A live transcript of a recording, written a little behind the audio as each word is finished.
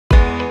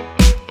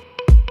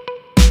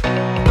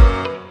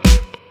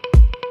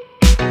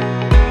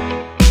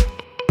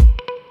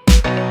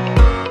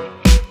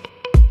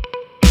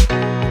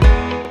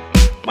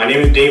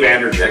name is Dave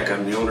Anderchuck.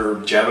 I'm the owner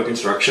of JABA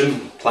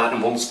Construction,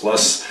 Platinum Homes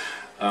Plus,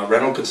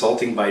 rental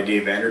consulting by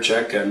Dave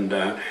Anderchuck,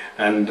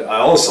 and I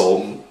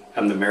also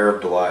am the mayor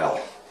of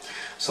Delisle.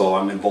 So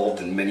I'm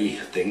involved in many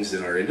things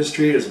in our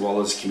industry as well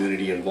as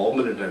community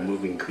involvement, and I'm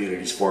moving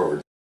communities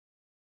forward.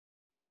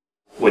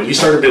 When you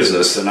start a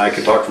business, and I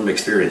can talk from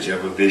experience, you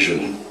have a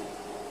vision.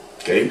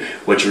 Okay,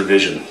 what's your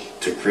vision?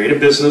 To create a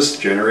business,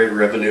 generate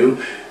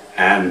revenue,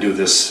 and do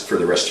this for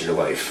the rest of your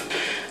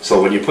life. So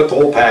when you put the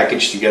whole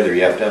package together,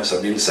 you have to have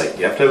some insight.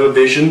 You have to have a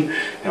vision,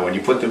 and when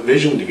you put the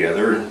vision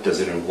together, does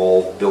it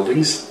involve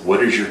buildings?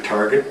 What is your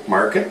target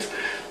market?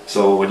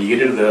 So when you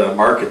get into the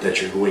market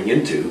that you're going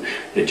into,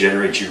 it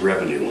generates your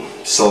revenue.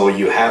 So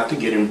you have to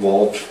get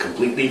involved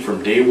completely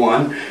from day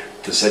one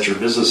to set your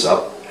business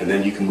up, and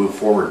then you can move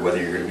forward.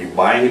 Whether you're going to be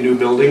buying a new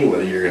building,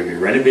 whether you're going to be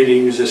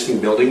renovating an existing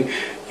building,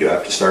 you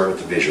have to start with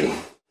the vision.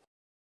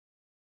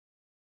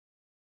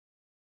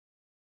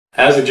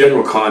 As a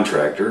general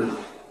contractor,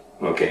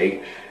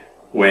 okay,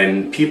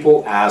 when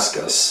people ask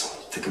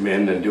us to come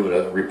in and do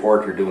a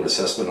report or do an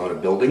assessment on a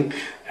building,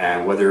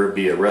 and whether it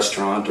be a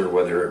restaurant or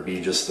whether it be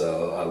just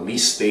a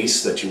lease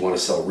space that you want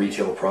to sell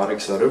retail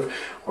products out of,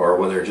 or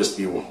whether it just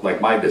be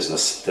like my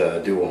business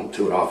to do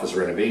an office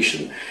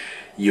renovation,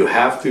 you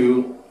have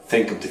to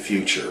think of the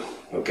future,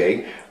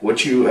 okay?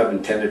 What you have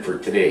intended for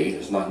today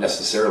is not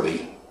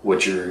necessarily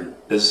what your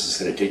business is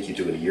going to take you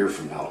to in a year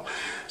from now.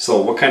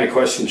 So what kind of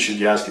questions should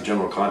you ask a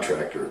general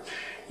contractor?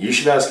 You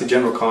should ask a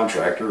general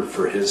contractor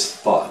for his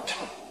thought,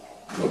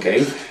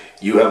 okay?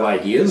 You have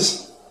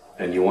ideas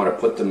and you want to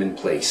put them in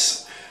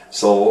place.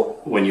 So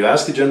when you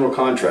ask a general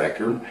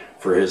contractor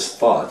for his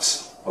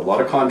thoughts, a lot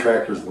of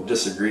contractors will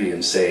disagree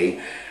and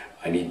say,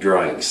 I need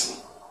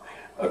drawings.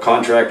 A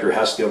contractor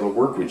has to be able to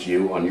work with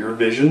you on your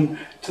vision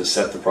to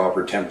set the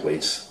proper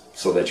templates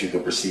so that you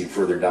can proceed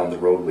further down the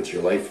road with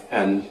your life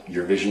and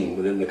your vision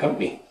within the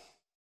company.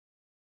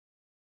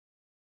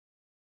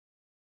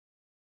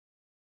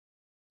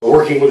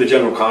 Working with a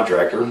general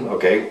contractor,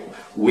 okay,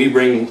 we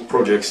bring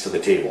projects to the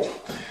table.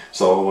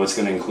 So it's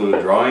going to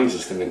include drawings,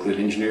 it's going to include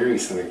engineering,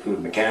 it's going to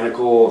include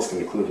mechanical, it's going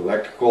to include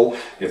electrical.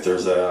 If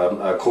there's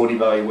a code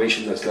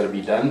evaluation that's got to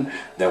be done,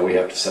 then we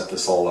have to set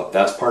this all up.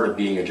 That's part of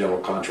being a general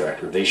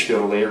contractor. They should be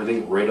able to lay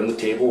everything right on the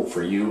table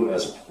for you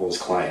as a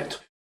proposed client.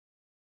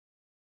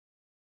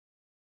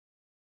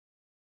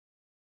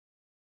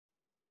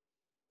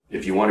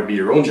 If you want to be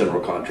your own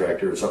general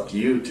contractor, it's up to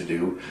you to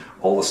do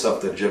all the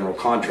stuff that a general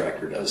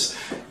contractor does.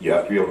 You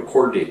have to be able to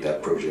coordinate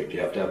that project.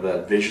 You have to have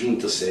that vision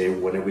to say,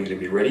 when are we going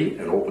to be ready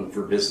and open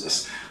for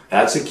business?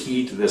 That's a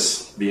key to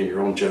this being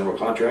your own general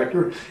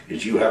contractor,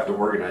 is you have to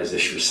organize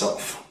this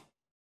yourself.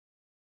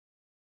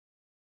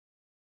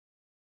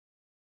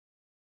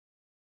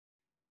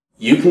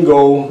 You can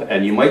go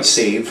and you might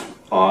save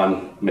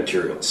on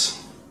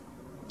materials.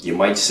 You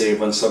might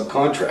save on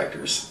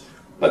subcontractors.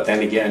 But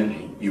then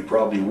again, you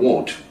probably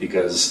won't,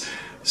 because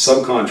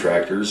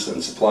subcontractors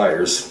and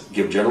suppliers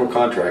give general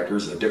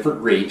contractors a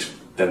different rate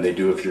than they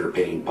do if you're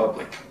paying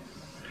public.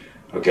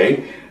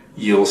 Okay?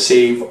 You'll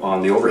save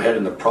on the overhead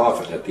and the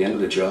profit at the end of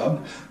the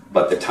job,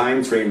 but the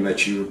time frame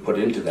that you put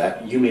into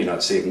that, you may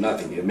not save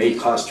nothing. It may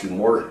cost you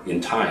more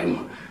in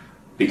time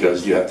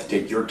because you have to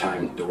take your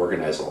time to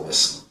organize all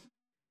this.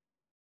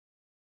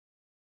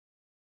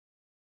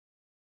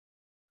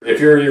 If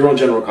you're your own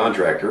general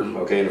contractor,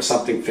 okay, and if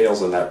something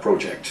fails on that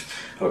project,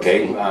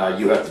 okay,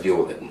 you have to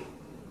deal with it.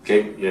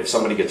 Okay, if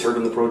somebody gets hurt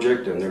in the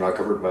project and they're not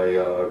covered by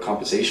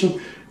compensation,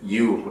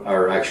 you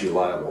are actually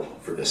liable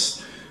for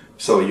this.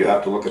 So you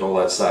have to look at all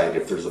that side.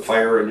 If there's a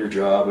fire in your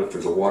job, if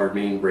there's a water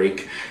main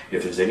break,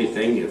 if there's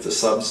anything, if the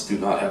subs do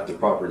not have the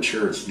proper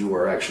insurance, you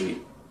are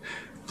actually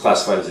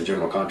classified as a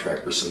general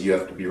contractor, so you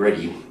have to be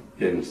ready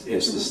in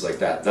instances like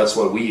that. That's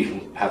what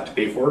we have to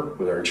pay for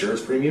with our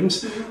insurance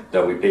premiums,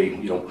 that we pay,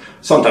 you know,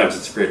 sometimes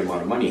it's a great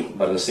amount of money,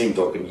 but in the same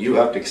token, you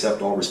have to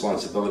accept all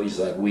responsibilities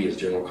that we as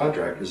general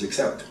contractors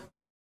accept.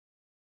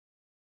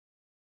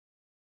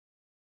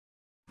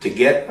 To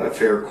get a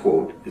fair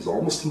quote is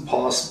almost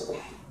impossible,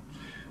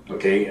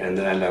 okay, and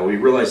then we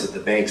realize that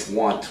the banks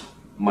want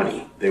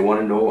money. They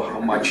want to know how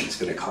much it's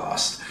going to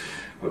cost,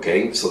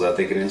 okay, so that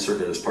they can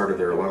insert it as part of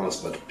their allowance.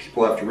 But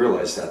people have to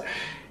realize that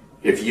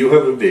if you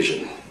have a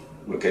vision,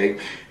 okay,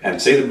 and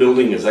say the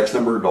building is X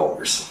number of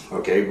dollars,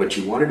 okay, but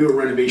you want to do a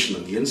renovation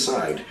on the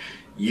inside,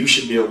 you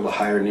should be able to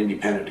hire an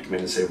independent to come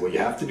in and say, well, you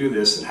have to do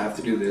this and have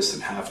to do this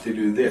and have to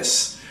do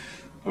this,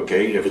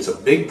 okay. If it's a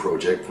big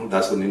project,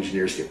 that's when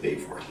engineers get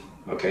paid for it,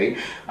 okay.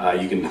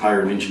 You can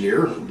hire an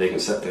engineer, they can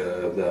set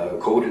the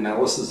code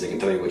analysis, they can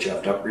tell you what you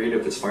have to upgrade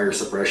if it's fire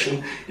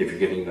suppression, if you're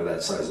getting into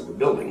that size of a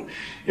building.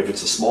 If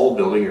it's a small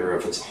building or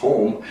if it's a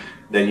home,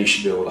 then you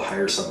should be able to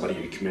hire somebody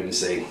to come in and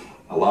say,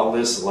 allow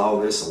this, allow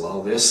this,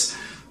 allow this,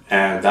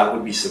 and that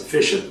would be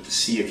sufficient to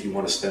see if you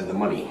want to spend the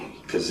money.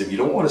 Because if you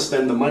don't want to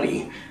spend the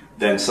money,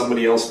 then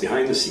somebody else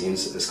behind the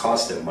scenes is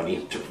costing them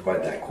money to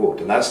provide that quote.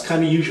 And that's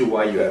kind of usually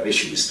why you have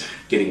issues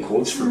getting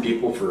quotes for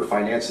people for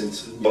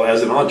finances. But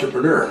as an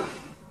entrepreneur,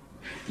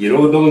 you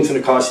know the building's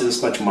going to cost you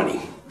this much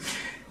money.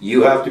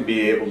 You have to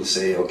be able to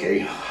say, okay,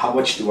 how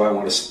much do I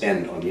want to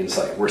spend on the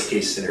inside? Worst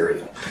case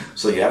scenario.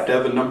 So you have to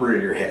have a number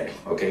in your head,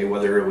 okay?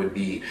 Whether it would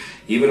be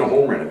even a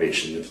home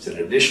renovation. If it's an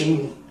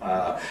addition,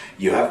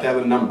 you have to have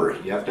a number.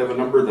 You have to have a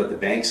number that the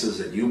bank says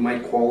that you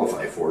might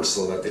qualify for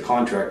so that the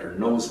contractor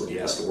knows what he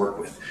has to work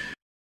with.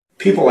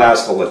 People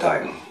ask all the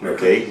time,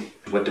 okay,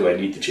 what do I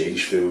need to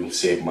change to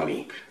save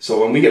money?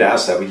 So when we get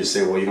asked that, we just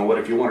say, well, you know what,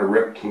 if you want to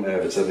rip,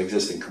 if it's an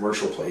existing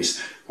commercial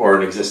place or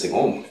an existing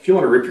home, if you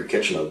want to rip your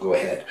kitchen out, go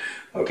ahead,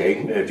 okay?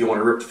 If you want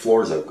to rip the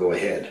floors out, go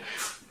ahead.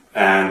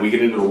 And we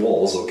get into the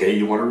walls, okay,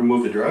 you want to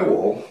remove the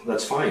drywall,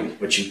 that's fine,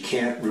 but you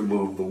can't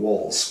remove the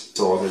walls.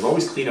 So there's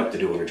always cleanup to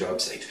do on a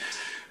job site,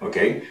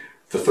 okay?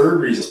 The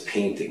third reason is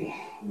painting.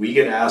 We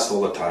get asked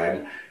all the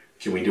time,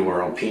 can we do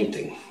our own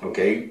painting,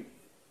 okay?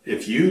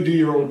 If you do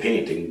your own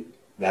painting,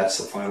 that's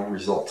the final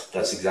result.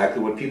 That's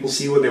exactly what people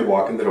see when they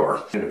walk in the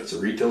door. And if it's a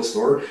retail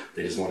store,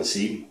 they just want to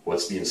see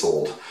what's being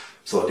sold.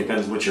 So it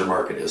depends what your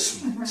market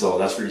is. So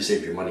that's where you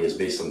save your money, is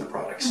based on the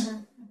products.